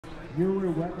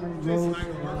Jason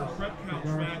Eichelberger, prep count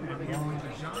track. I'm here with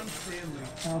Dijon Stanley,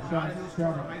 Granada Hills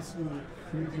Charter HS,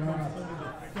 who becomes only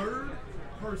the third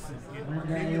person in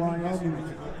Arcadia Invitational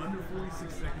to go under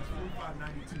 46 seconds,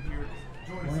 45.92 here.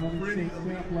 Joining some pretty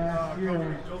elite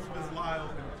company, Joseph Lyle,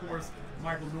 and of course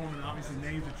Michael Norman, obviously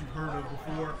names that you've heard of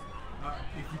before.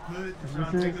 If you could,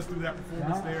 Dijon, take us through that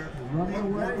performance there. What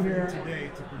worked for you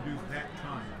today to produce that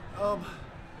time?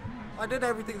 I did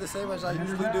everything the same as I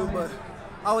usually do, but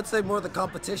I would say more the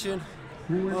competition.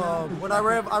 When I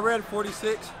ran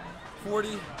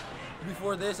 46.40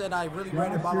 before this, and I really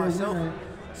ran it by myself.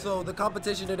 So the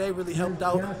competition today really helped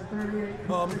out.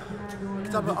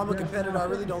 I'm a competitor, I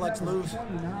really don't like to lose.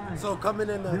 So coming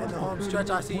in the home stretch,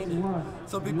 I seen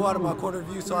some people out of my corner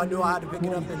view, so I knew I had to pick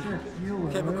it up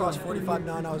and came across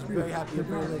 45.9. I was very happy to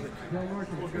bring it. I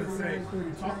was going to say,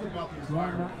 you talked about the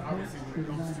environment, obviously when it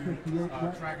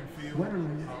comes to track and field,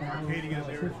 Arcadia,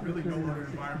 there's really no other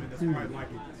environment that's quite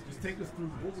like it. Just take us through,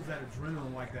 what was that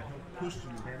adrenaline like that helped push you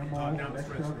down the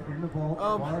stretch?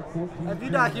 If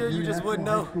you're not here, you just wouldn't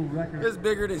know. It's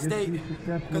bigger than state,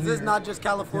 because it's not just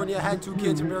California. I had two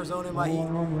kids from Arizona and my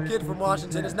kid from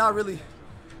Washington. It's not really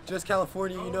just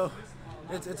California, you know.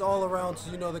 It's all around,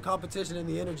 you know, the competition and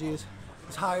the energy is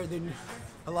higher than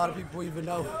a lot of people even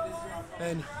know.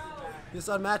 And it's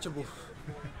unmatchable.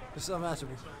 It's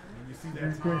unmatchable. When you see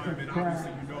that time, and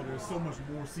obviously you know there's so much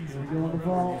more season to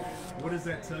go. What does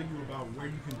that tell you about where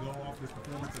you can go off this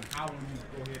performance, and how will you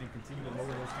go ahead and continue to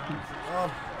lower those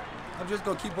times? I'm just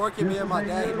going to keep working. Me and my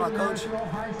dad, my coach,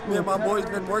 me and my boys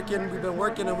been working. We've been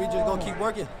working, and we just going to keep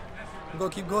working. We're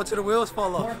going to keep going till the wheels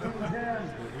fall off. We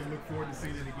look forward to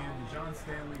seeing it again. Dijon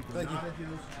Stanley, Granada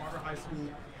Hills Charter HS,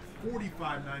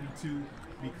 45.92,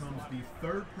 becomes the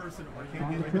third person in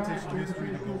Arcadia Invitational history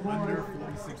to go under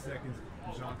 46 seconds.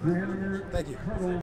 Dijon, thank you.